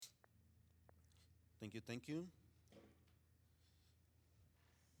Thank you. Thank you.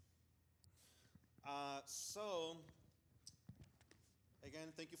 So, again,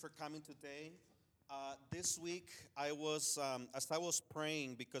 thank you for coming today. This week, as I was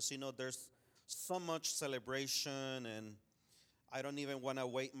praying, because there's so much celebration, and I don't even want to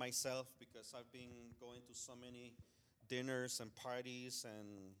wait myself because I've been going to so many dinners and parties,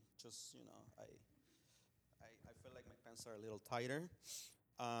 and just I feel like my pants are a little tighter.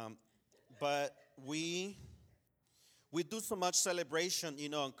 Um, but we do so much celebration,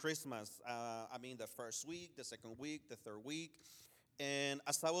 on Christmas. I mean, the first week, the second week, the third week. And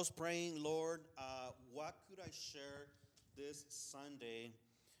as I was praying, Lord, what could I share this Sunday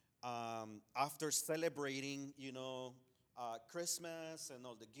after celebrating, Christmas and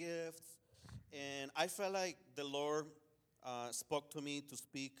all the gifts? And I felt like the Lord spoke to me to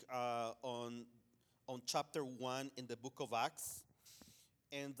speak on chapter 1 in the book of Acts.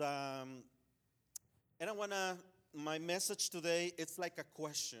 And I wanna my message today, it's like a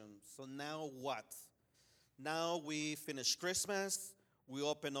question. So now what? Now we finish Christmas, we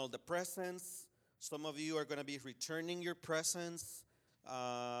open all the presents. Some of you are gonna be returning your presents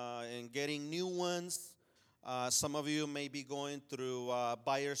and getting new ones. Some of you may be going through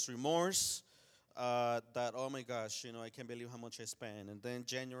buyer's remorse. That, oh my gosh, I can't believe how much I spent. And then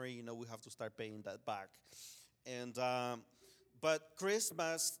January, we have to start paying that back. And but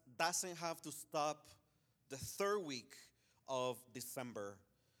Christmas doesn't have to stop the third week of December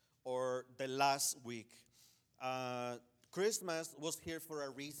or the last week. Christmas was here for a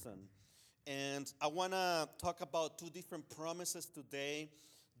reason. And I want to talk about two different promises today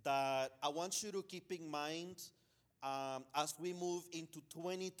that I want you to keep in mind as we move into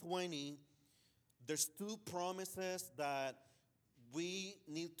 2020. There's two promises that we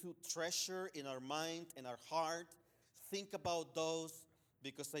need to treasure in our mind and our heart. Think about those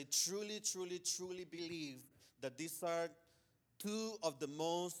because I truly, truly, truly believe that these are two of the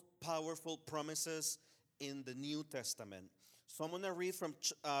most powerful promises in the New Testament. So I'm going to read from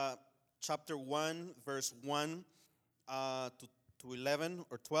chapter 1, verse 1 to 11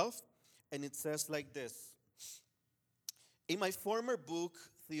 or 12. And it says like this. In my former book,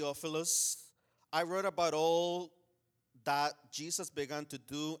 Theophilus, I wrote about all that Jesus began to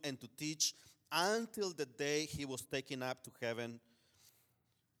do and to teach until the day he was taken up to heaven.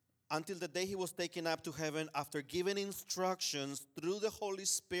 Until the day he was taken up to heaven after giving instructions through the Holy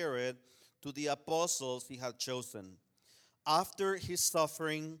Spirit to the apostles he had chosen. After his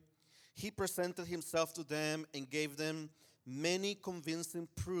suffering, he presented himself to them and gave them many convincing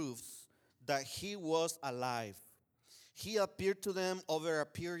proofs that he was alive. He appeared to them over a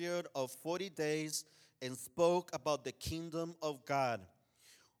period of 40 days and spoke about the kingdom of God.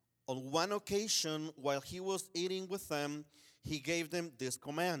 On one occasion, while he was eating with them, he gave them this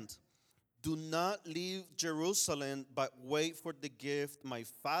command: do not leave Jerusalem, but wait for the gift my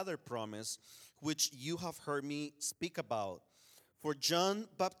Father promised, which you have heard me speak about. For John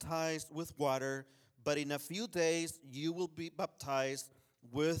baptized with water, but in a few days you will be baptized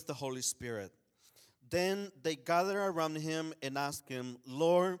with the Holy Spirit. Then they gathered around him and asked him,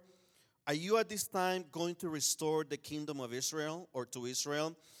 Lord, are you at this time going to restore the kingdom of Israel or to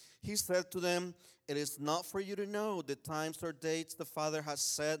Israel? He said to them, it is not for you to know the times or dates the Father has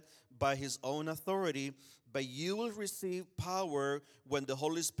set by his own authority, but you will receive power when the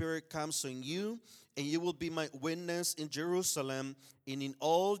Holy Spirit comes on you, and you will be my witness in Jerusalem and in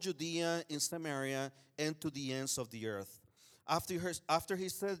all Judea, in Samaria, and to the ends of the earth. After he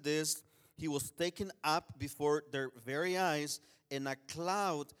said this, he was taken up before their very eyes, and a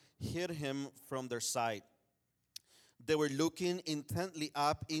cloud hid him from their sight. They were looking intently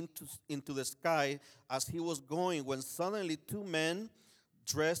up into the sky as he was going, when suddenly two men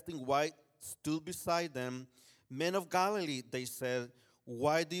dressed in white stood beside them. Men of Galilee, they said,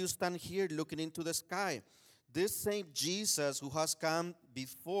 why do you stand here looking into the sky? This same Jesus who has come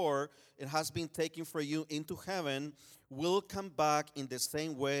before and has been taken for you into heaven will come back in the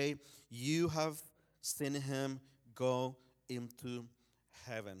same way you have seen him go into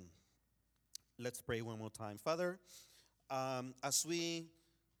heaven. Let's pray one more time. Father, as we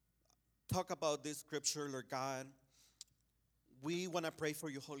talk about this scripture, Lord God, we want to pray for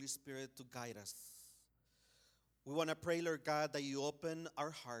your Holy Spirit to guide us. We want to pray, Lord God, that you open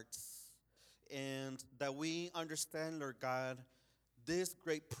our hearts and that we understand, Lord God, this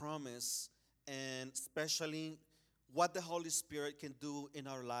great promise and especially what the Holy Spirit can do in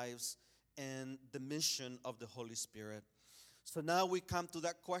our lives and the mission of the Holy Spirit. So now we come to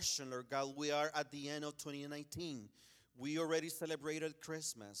that question, Lord God. We are at the end of 2019. We already celebrated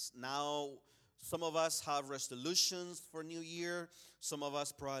Christmas. Now, some of us have resolutions for New Year. Some of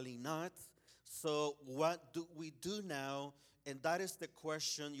us probably not. So, what do we do now? And that is the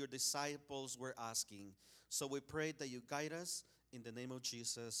question your disciples were asking. So, we pray that you guide us. In the name of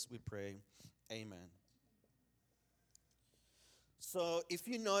Jesus, we pray. Amen. So, if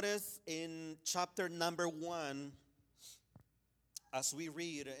you notice in chapter number 1, as we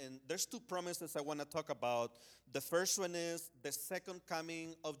read, and there's two promises I want to talk about. The first one is the second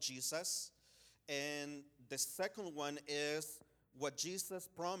coming of Jesus, and the second one is what Jesus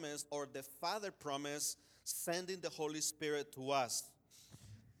promised, or the Father promised, sending the Holy Spirit to us.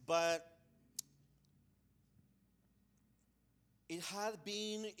 But it had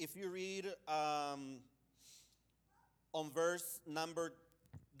been, if you read on verse number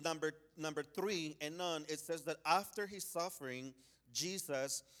 3 and on, it says that after his suffering,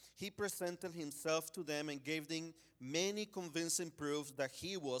 Jesus, he presented himself to them and gave them many convincing proofs that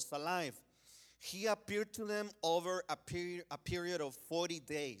he was alive. He appeared to them over a period of 40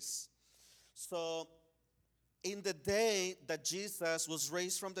 days. So, in the day that Jesus was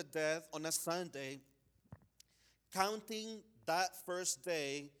raised from the dead on a Sunday, counting that first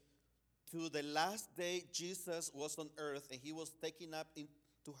day to the last day Jesus was on earth and he was taken up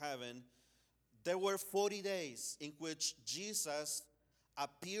into heaven, there were 40 days in which Jesus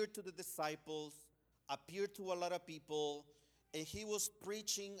appeared to the disciples, appeared to a lot of people, and he was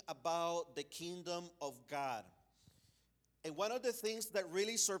preaching about the kingdom of God. And one of the things that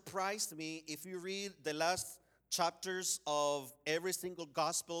really surprised me, if you read the last chapters of every single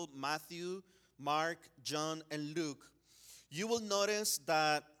gospel, Matthew, Mark, John, and Luke, you will notice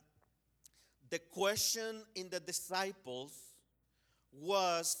that the question in the disciples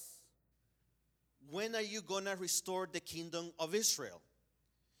was, when are you going to restore the kingdom of Israel?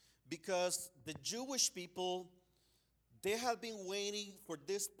 Because the Jewish people, they have been waiting for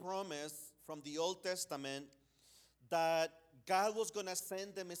this promise from the Old Testament that God was going to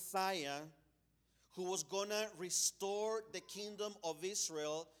send the Messiah who was going to restore the kingdom of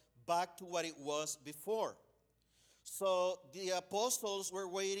Israel back to what it was before. So the apostles were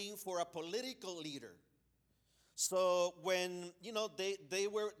waiting for a political leader. So when,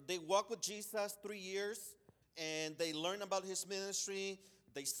 they walked with Jesus 3 years and they learned about his ministry,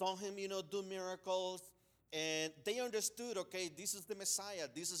 they saw him, do miracles, and they understood, okay, this is the Messiah,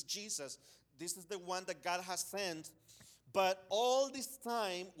 this is Jesus, this is the one that God has sent. But all this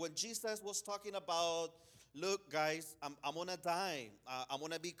time, when Jesus was talking about, look, guys, I'm going to die. I'm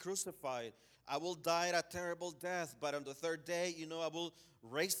going to be crucified. I will die a terrible death, but on the third day, I will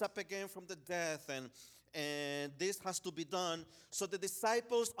raise up again from the death, and this has to be done. So the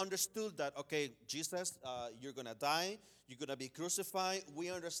disciples understood that, okay, Jesus, you're going to die, you're going to be crucified. We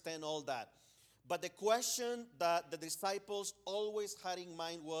understand all that. But the question that the disciples always had in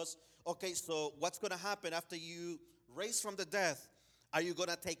mind was, okay, so what's going to happen after you raise from the death? Are you going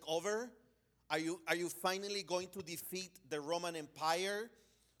to take over? Are you finally going to defeat the Roman Empire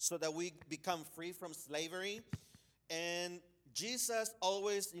so that we become free from slavery? And Jesus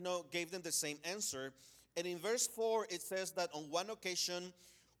always, gave them the same answer. And in verse 4, it says that on one occasion,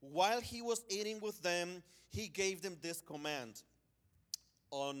 while he was eating with them, he gave them this command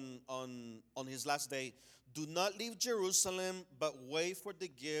on his last day: do not leave Jerusalem, but wait for the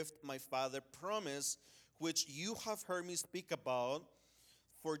gift my Father promised, which you have heard me speak about.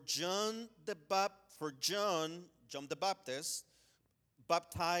 For John the Baptist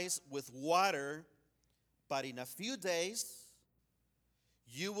baptized with water, but in a few days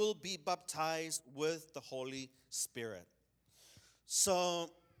you will be baptized with the Holy Spirit. So,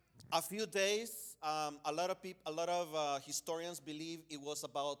 a few days. A lot of historians believe it was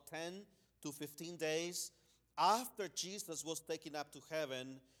about 10 to 15 days after Jesus was taken up to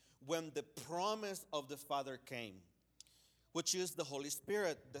heaven when the promise of the Father came, which is the Holy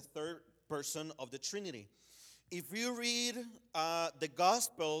Spirit, the third person of the Trinity. If you read the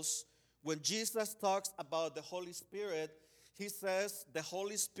Gospels, when Jesus talks about the Holy Spirit, he says the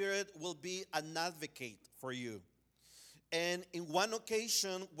Holy Spirit will be an advocate for you. And in one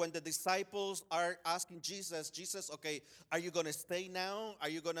occasion, when the disciples are asking Jesus, okay, are you going to stay now? Are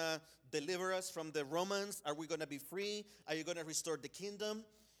you going to deliver us from the Romans? Are we going to be free? Are you going to restore the kingdom?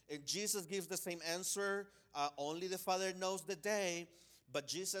 And Jesus gives the same answer. Only the Father knows the day. But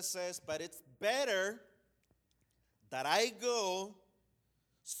Jesus says, but it's better that I go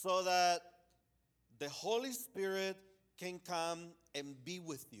so that the Holy Spirit can come and be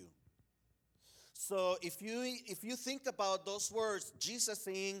with you. So if you think about those words, Jesus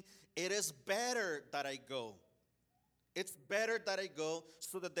saying, it is better that I go. It's better that I go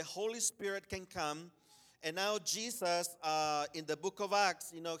so that the Holy Spirit can come. And now Jesus, in the book of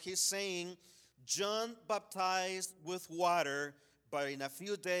Acts, he's saying, John baptized with water, but in a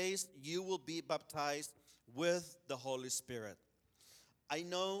few days you will be baptized with the Holy Spirit. I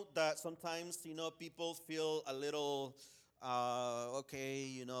know that sometimes, people feel a little,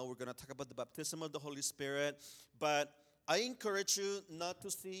 okay, we're going to talk about the baptism of the Holy Spirit. But I encourage you not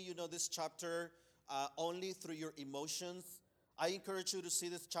to see, this chapter only through your emotions. I encourage you to see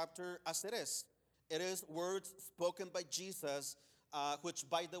this chapter as it is. It is words spoken by Jesus, which,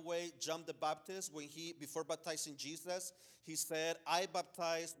 by the way, John the Baptist, before baptizing Jesus, he said, I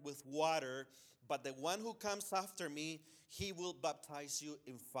baptize with water, but the one who comes after me, he will baptize you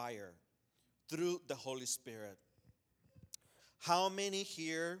in fire through the Holy Spirit. How many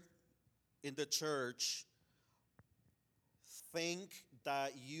here in the church think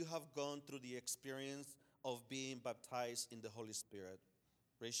that you have gone through the experience of being baptized in the Holy Spirit?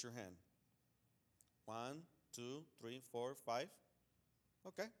 Raise your hand. 1, 2, 3, 4, 5.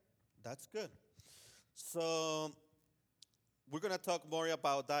 Okay, that's good. So we're going to talk more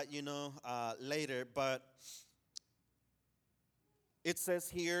about that, later. But it says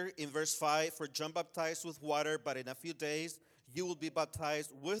here in verse 5, for John baptized with water, but in a few days you will be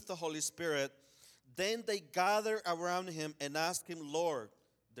baptized with the Holy Spirit. Then they gather around him and ask him, Lord,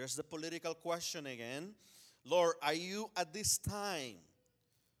 there's the political question again. Lord, are you at this time?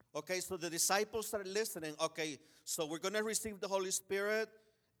 Okay, so the disciples are listening. Okay, so we're going to receive the Holy Spirit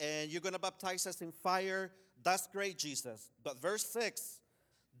and you're going to baptize us in fire. That's great, Jesus. But verse 6,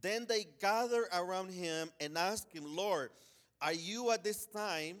 then they gather around him and ask him, Lord, are you at this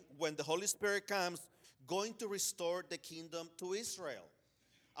time, when the Holy Spirit comes, going to restore the kingdom to Israel?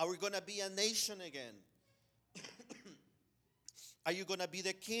 Are we going to be a nation again? Are you going to be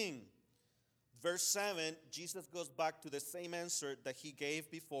the king? Verse 7, Jesus goes back to the same answer that he gave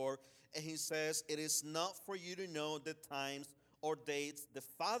before, and he says, it is not for you to know the times or dates the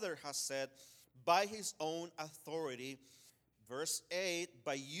Father has set by his own authority. Verse 8,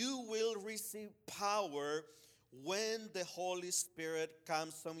 but you will receive power when the Holy Spirit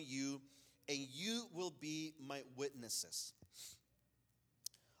comes on you, and you will be my witnesses.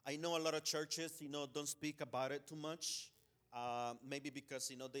 I know a lot of churches, don't speak about it too much. Maybe because,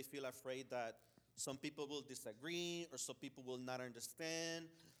 they feel afraid that some people will disagree, or some people will not understand,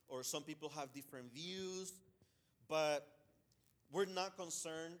 or some people have different views. But we're not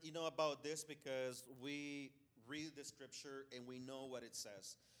concerned, about this, because we read the scripture and we know what it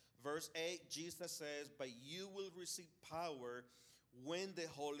says. Verse 8, Jesus says, but you will receive power when the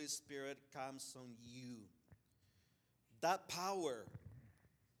Holy Spirit comes on you. That power,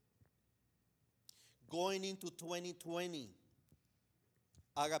 going into 2020,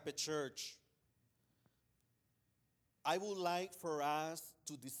 Agape Church, I would like for us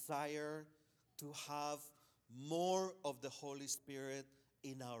to desire to have more of the Holy Spirit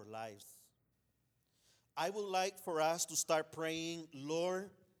in our lives. I would like for us to start praying,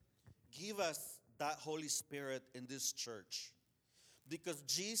 Lord, give us that Holy Spirit in this church. Because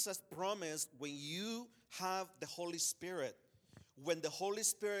Jesus promised, when you have the Holy Spirit, when the Holy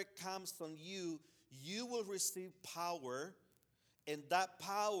Spirit comes on you, you will receive power, and that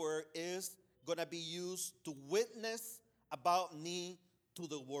power is going to be used to witness about me to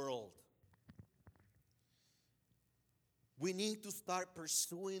the world. We need to start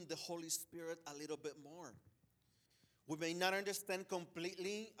pursuing the Holy Spirit a little bit more. We may not understand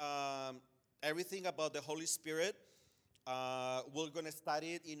completely everything about the Holy Spirit. We're going to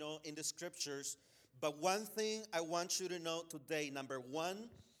study it, in the scriptures. But one thing I want you to know today, number one,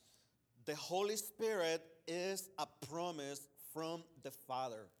 the Holy Spirit is a promise from the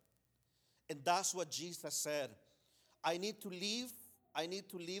Father. And that's what Jesus said. I need to leave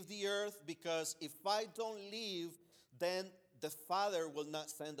the earth, because if I don't leave, then the Father will not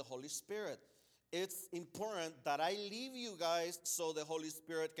send the Holy Spirit. It's important that I leave you guys so the Holy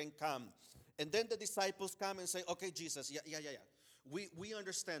Spirit can come. And then the disciples come and say, okay, Jesus, yeah. We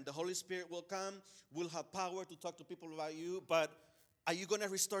understand the Holy Spirit will come. We'll have power to talk to people about you. But are you going to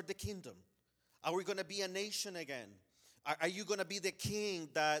restore the kingdom? Are we going to be a nation again? Are you going to be the king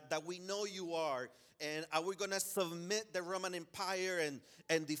that we know you are? And are we going to submit the Roman Empire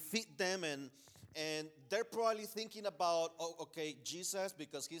and defeat them? And they're probably thinking about, okay, Jesus,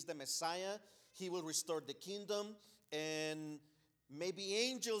 because he's the Messiah, he will restore the kingdom. And maybe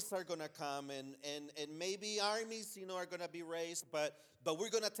angels are going to come, and maybe armies, are going to be raised, but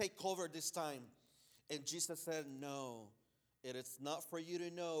we're going to take over this time. And Jesus said, no, it is not for you to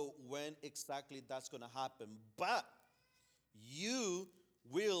know when exactly that's going to happen, but you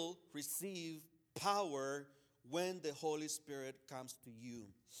will receive power when the Holy Spirit comes to you.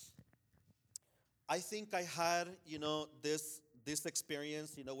 I think I had, this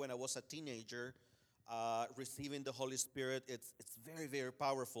experience, when I was a teenager, receiving the Holy Spirit. It's very, very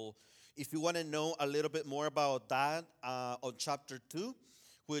powerful. If you want to know a little bit more about that, on chapter 2,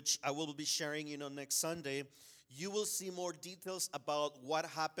 which I will be sharing, next Sunday, you will see more details about what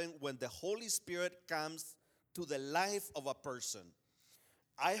happened when the Holy Spirit comes to the life of a person.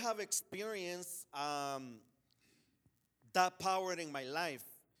 I have experienced that power in my life.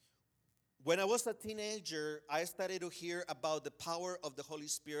 When I was a teenager, I started to hear about the power of the Holy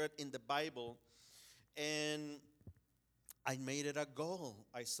Spirit in the Bible, and I made it a goal.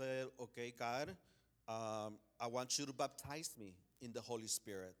 I said, okay, God, I want you to baptize me in the Holy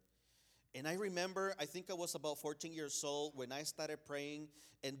Spirit. And I remember, I think I was about 14 years old when I started praying.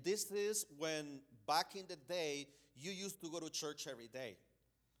 And this is when, back in the day, you used to go to church every day.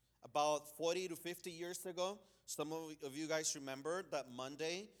 About 40 to 50 years ago, some of you guys remember that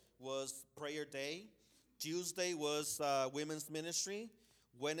Monday was prayer day. Tuesday was women's ministry.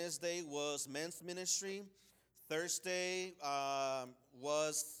 Wednesday was men's ministry. Thursday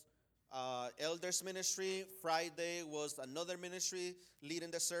was elders ministry. Friday was another ministry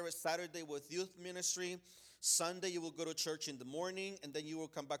leading the service. Saturday was youth ministry. Sunday you will go to church in the morning, and then you will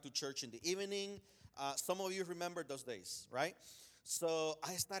come back to church in the evening. Some of you remember those days, right? So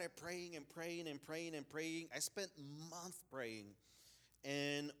I started praying and praying and praying and praying. I spent months praying.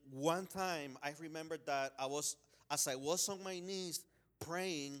 And one time I remember that as I was on my knees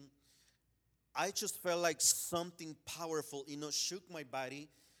praying, I just felt like something powerful, shook my body.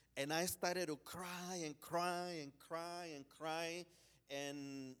 And I started to cry and cry and cry and cry.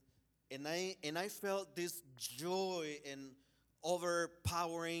 And I felt this joy and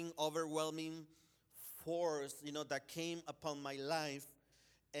overpowering, overwhelming force, that came upon my life.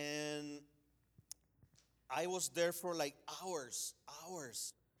 And I was there for like hours.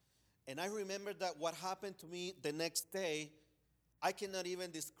 And I remember that what happened to me the next day, I cannot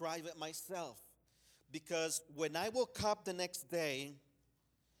even describe it myself. Because when I woke up the next day,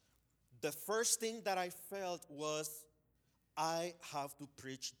 the first thing that I felt was, I have to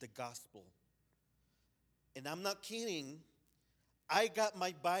preach the gospel. And I'm not kidding. I got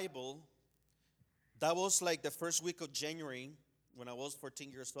my Bible. That was like the first week of January when I was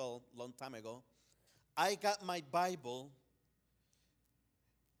 14 years old, long time ago. I got my Bible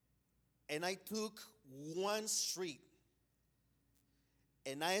and I took one street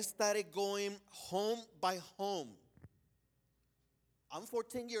and I started going home by home. I'm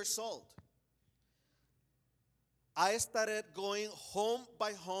 14 years old. I started going home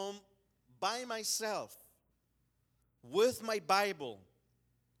by myself with my Bible.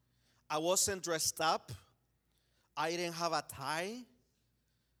 I wasn't dressed up. I didn't have a tie.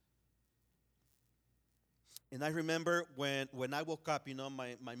 And I remember when I woke up,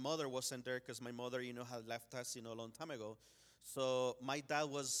 my mother wasn't there because my mother, had left us, a long time ago. So my dad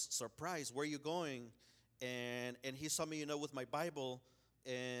was surprised. Where are you going? And he saw me, with my Bible.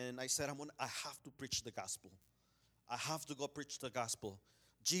 And I said, I have to preach the gospel. I have to go preach the gospel.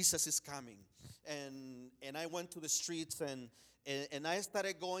 Jesus is coming. And I went to the streets and I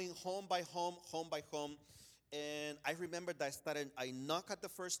started going home by home. And I remember that I knock at the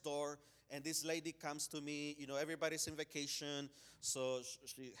first door, and this lady comes to me. Everybody's in vacation, so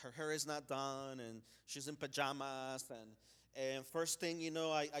her hair is not done, and she's in pajamas. And first thing,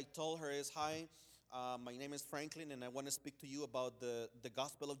 I told her is, hi, my name is Franklin, and I want to speak to you about the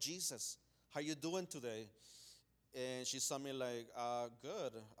gospel of Jesus. How you doing today? And she saw me like,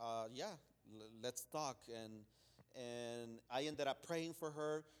 good, yeah, let's talk. And I ended up praying for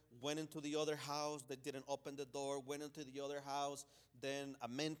her, went into the other house. They didn't open the door, went into the other house. Then a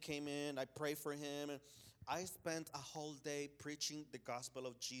man came in. I prayed for him. And I spent a whole day preaching the gospel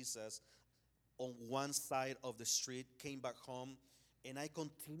of Jesus on one side of the street, came back home, and I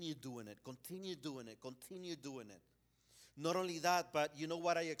continued doing it. Not only that, but you know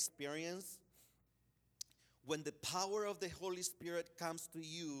what I experienced? When the power of the Holy Spirit comes to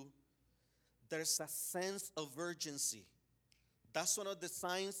you, there's a sense of urgency. That's one of the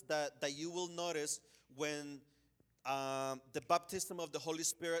signs that you will notice when the baptism of the Holy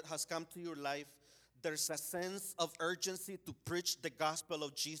Spirit has come to your life. There's a sense of urgency to preach the gospel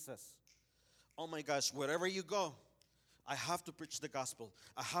of Jesus. Oh my gosh, wherever you go, I have to preach the gospel.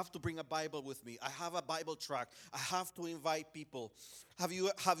 I have to bring a Bible with me. I have a Bible tract. I have to invite people. Have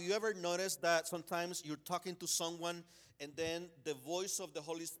you ever noticed that sometimes you're talking to someone and then the voice of the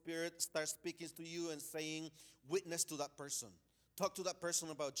Holy Spirit starts speaking to you and saying, witness to that person. Talk to that person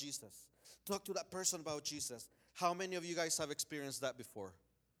about Jesus. Talk to that person about Jesus. How many of you guys have experienced that before?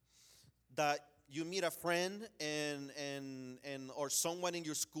 That you meet a friend or someone in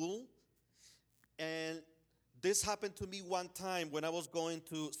your school, and this happened to me one time when I was going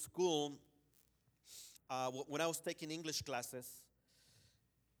to school, when I was taking English classes.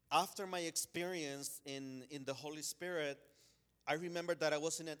 after my experience in the Holy Spirit, I remember that I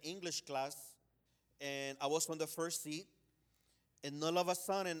was in an English class and I was on the first seat. And all of a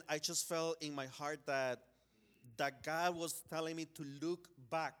sudden, I just felt in my heart that God was telling me to look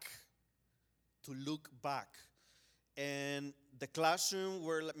back, to look back. And the classroom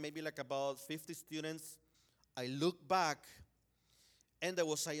were maybe like about 50 students. I looked back, and there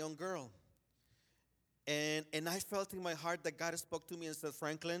was a young girl. And I felt in my heart that God spoke to me and said,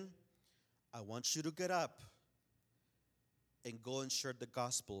 Franklin, I want you to get up and go and share the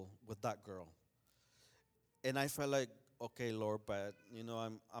gospel with that girl. And I felt like, okay, Lord, but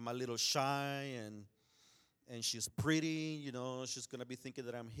I'm a little shy and she's pretty, she's gonna be thinking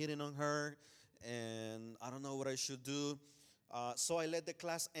that I'm hitting on her, and I don't know what I should do. So I let the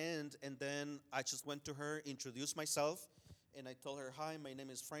class end, and then I just went to her, introduced myself, and I told her, hi, my name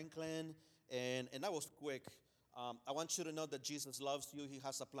is Franklin, and I was quick. I want you to know that Jesus loves you. He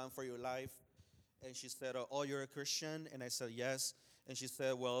has a plan for your life. And she said, oh, you're a Christian? And I said, yes. And she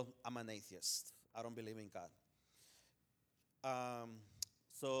said, well, I'm an atheist. I don't believe in God.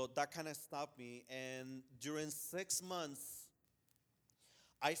 So that kind of stopped me. And during 6 months,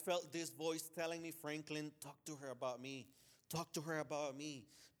 I felt this voice telling me, Franklin, talk to her about me. Talk to her about me.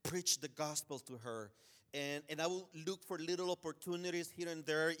 Preach the gospel to her. And I will look for little opportunities here and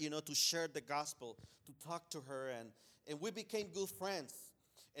there, to share the gospel, to talk to her. And we became good friends.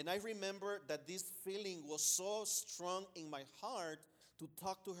 And I remember that this feeling was so strong in my heart to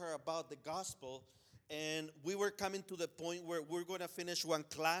talk to her about the gospel. And we were coming to the point where we're going to finish one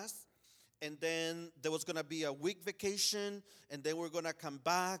class, and then there was going to be a week vacation, and then we're going to come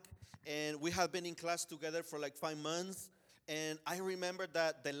back. And we have been in class together for like 5 months. And I remember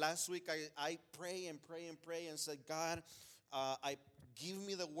that the last week I pray and pray and pray and said, God, I give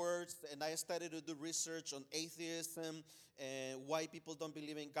me the words. And I started to do research on atheism and why people don't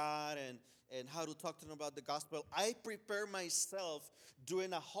believe in God and how to talk to them about the gospel. I prepared myself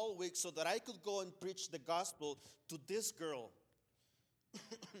during a whole week so that I could go and preach the gospel to this girl.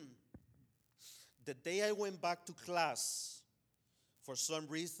 The day I went back to class, for some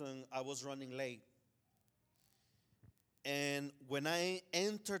reason, I was running late. And when I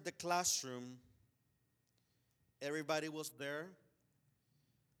entered the classroom, everybody was there.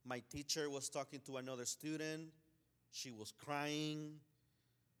 My teacher was talking to another student. She was crying.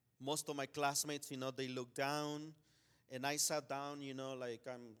 Most of my classmates, they looked down. And I sat down, like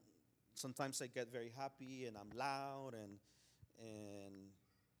sometimes I get very happy and I'm loud. And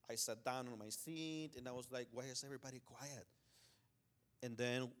I sat down on my seat and I was like, why is everybody quiet? And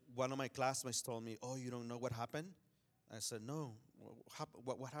then one of my classmates told me, oh, you don't know what happened? I said, no,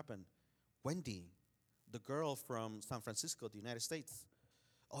 what happened? Wendy, the girl from San Francisco, the United States.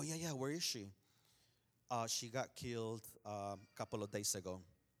 Oh, yeah, where is she? She got killed a couple of days ago,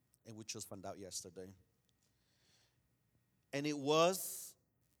 and we just found out yesterday. And it was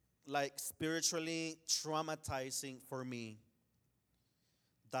like spiritually traumatizing for me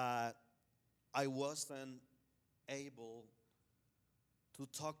that I wasn't able to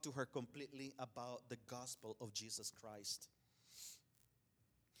talk to her completely about the gospel of Jesus Christ.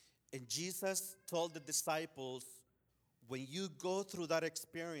 And Jesus told the disciples, when you go through that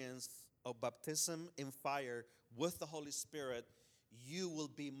experience of baptism in fire with the Holy Spirit, you will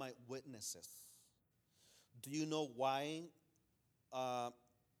be my witnesses. Do you know why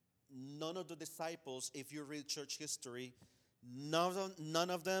none of the disciples, if you read church history, none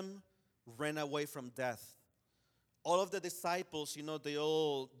of them ran away from death? All of the disciples, they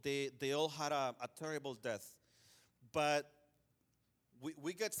all had a terrible death. But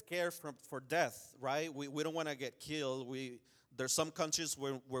we get scared for death, right? We don't want to get killed. There's some countries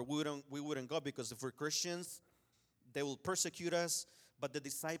where we wouldn't go because if we're Christians, they will persecute us. But the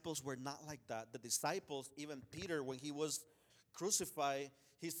disciples were not like that. The disciples, even Peter, when he was crucified,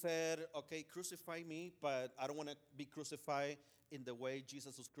 he said, okay, crucify me, but I don't want to be crucified in the way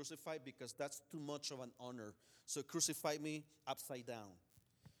Jesus was crucified because that's too much of an honor. So crucify me upside down.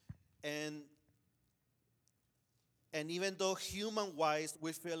 And even though human-wise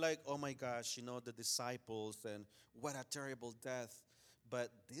we feel like, oh my gosh, the disciples and what a terrible death. But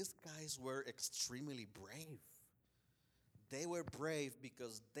these guys were extremely brave. They were brave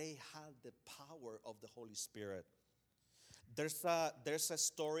because they had the power of the Holy Spirit. There's a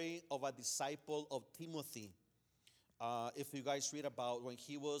story of a disciple of Timothy. If you guys read about when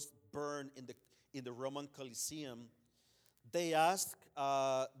he was burned in the Roman Colosseum, they asked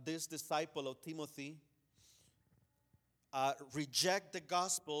this disciple of Timothy, reject the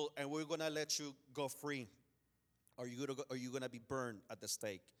gospel and we're going to let you go free. Or you're going to be burned at the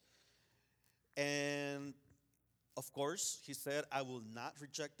stake. And Of course, he said, I will not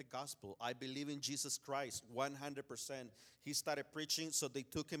reject the gospel. I believe in Jesus Christ 100%. He started preaching, so they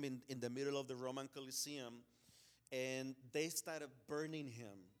took him in the middle of the Roman Colosseum, and they started burning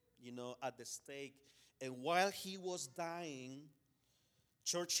him, at the stake. And while he was dying,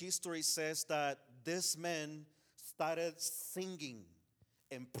 church history says that this man started singing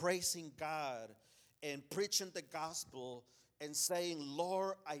and praising God and preaching the gospel and saying,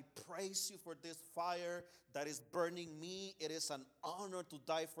 Lord, I praise you for this fire that is burning me. It is an honor to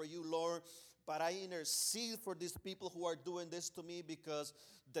die for you, Lord. But I intercede for these people who are doing this to me, because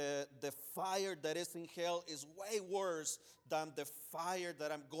the fire that is in hell is way worse than the fire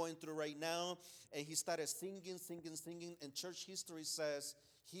that I'm going through right now. And he started singing. And church history says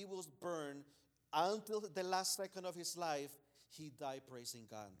he was burned until the last second of his life. He died praising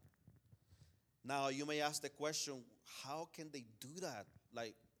God. Now, you may ask the question, how can they do that?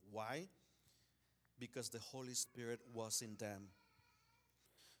 Like, why? Because the Holy Spirit was in them.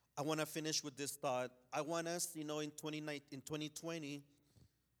 I want to finish with this thought. I want us, in 2020,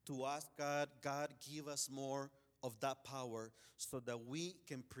 to ask God, give us more of that power so that we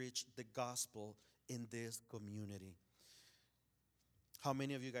can preach the gospel in this community. How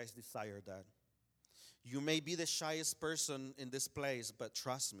many of you guys desire that? You may be the shyest person in this place, but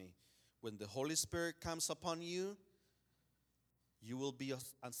trust me, when the Holy Spirit comes upon you, you will be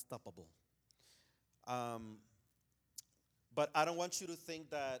unstoppable. But I don't want you to think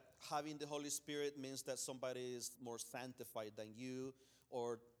that having the Holy Spirit means that somebody is more sanctified than you,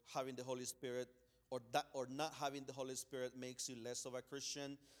 or having the Holy Spirit, or not having the Holy Spirit makes you less of a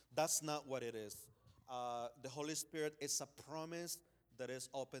Christian. That's not what it is. The Holy Spirit is a promise that is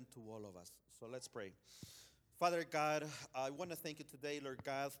open to all of us. So let's pray. Father God, I want to thank you today, Lord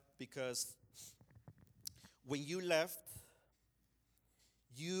God, because when you left,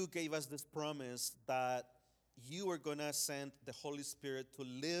 you gave us this promise that you are going to send the Holy Spirit to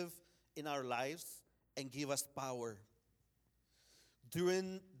live in our lives and give us power.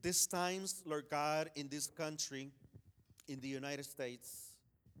 During these times, Lord God, in this country, in the United States,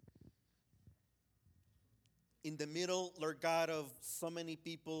 in the middle, Lord God, of so many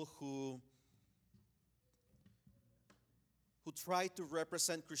people who try to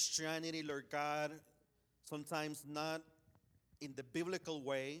represent Christianity, Lord God, sometimes not in the biblical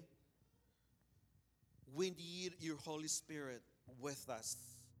way, we need your Holy Spirit with us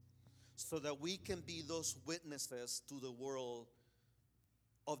so that we can be those witnesses to the world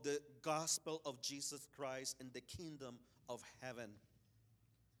of the gospel of Jesus Christ and the kingdom of heaven.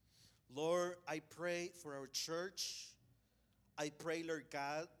 Lord, I pray for our church. I pray, Lord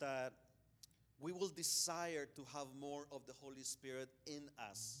God, that we will desire to have more of the Holy Spirit in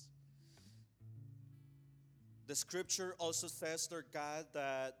us. The scripture also says, Lord God,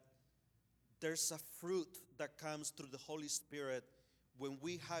 that there's a fruit that comes through the Holy Spirit when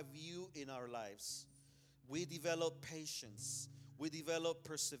we have you in our lives. We develop patience. We develop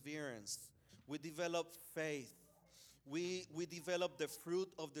perseverance. We develop faith. We develop the fruit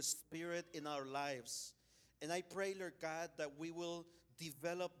of the Spirit in our lives. And I pray, Lord God, that we will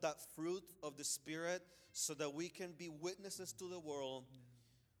develop that fruit of the Spirit so that we can be witnesses to the world.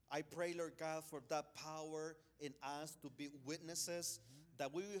 I pray, Lord God, for that power in us to be witnesses,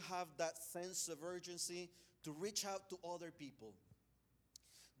 that we will have that sense of urgency to reach out to other people,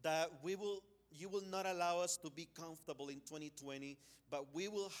 that you will not allow us to be comfortable in 2020, but we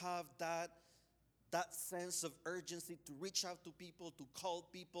will have that sense of urgency to reach out to people, to call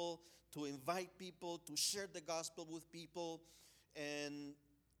people, to invite people, to share the gospel with people, and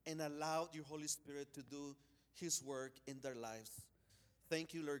allow your Holy Spirit to do his work in their lives.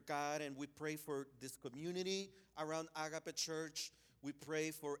 Thank you, Lord God, and we pray for this community around Agape Church. We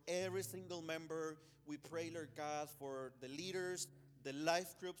pray for every single member. We pray, Lord God, for the leaders, the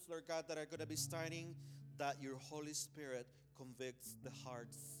life groups, Lord God, that are going to be starting, that your Holy Spirit convicts the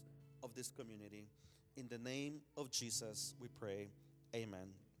hearts of this community. In the name of Jesus, we pray. Amen.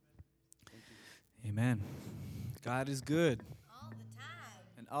 Thank you. Amen. God is good. All the time.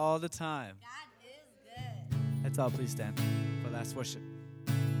 And all the time. God is good. Let's all please stand for last worship.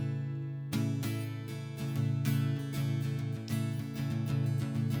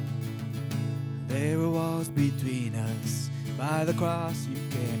 There were walls between us. By the cross you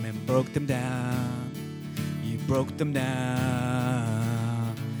came and broke them down. You broke them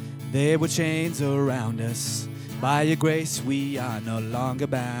down. There were chains around us. By your grace we are no longer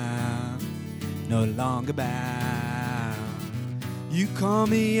bound. No longer bound. You call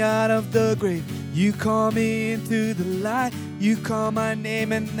me out of the grave. You call me into the light. You call my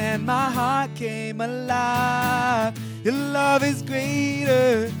name and then my heart came alive. Your love is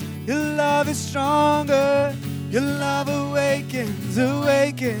greater. Your love is stronger. Your love awakens,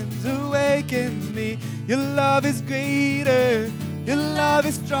 awakens, awakens me. Your love is greater. Your love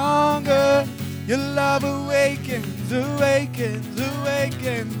is stronger. Your love awakens, awakens,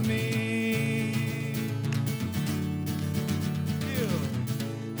 awakens me.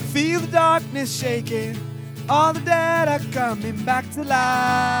 Feel the darkness shaking. All the dead are coming back to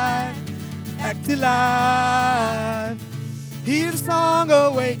life, back to life. Hear the song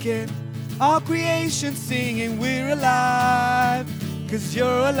awaken. All creation singing, we're alive, 'cause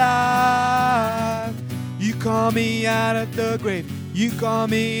you're alive. You call me out of the grave. You call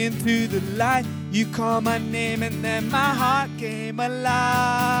me into the light. You call my name and then my heart came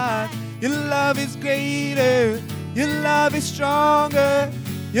alive. Your love is greater. Your love is stronger.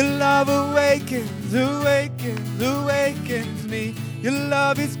 Your love awakens, awakens, awakens me. Your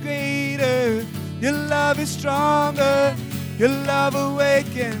love is greater. Your love is stronger. Your love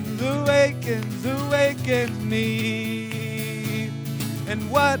awakens, awakens, awakens me. And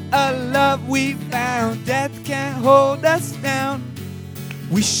what a love we found. Death can't hold us down.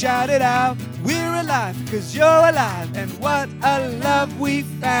 We shout it out, we're alive, 'cause you're alive. And what a love we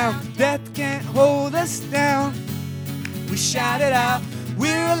found. Death can't hold us down. We shout it out,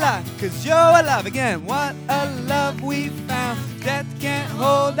 we're alive, 'cause you're alive. Again, what a love we found. Death can't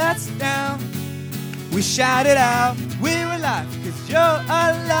hold us down. We shout it out, we're alive, 'cause you're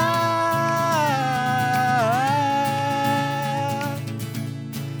alive.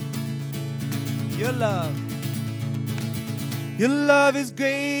 Your love. Your love is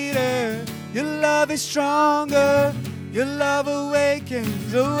greater. Your love is stronger. Your love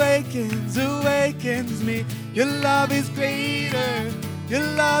awakens, awakens, awakens me. Your love is greater. Your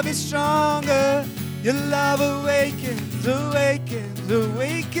love is stronger. Your love awakens, awakens,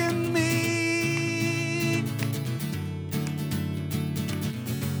 awakens me.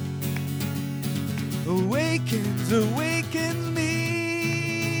 Awakens, awakens me.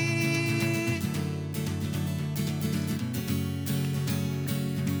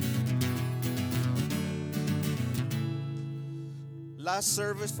 Last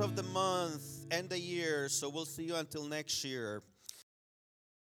service of the month and the year, so we'll see you until next year.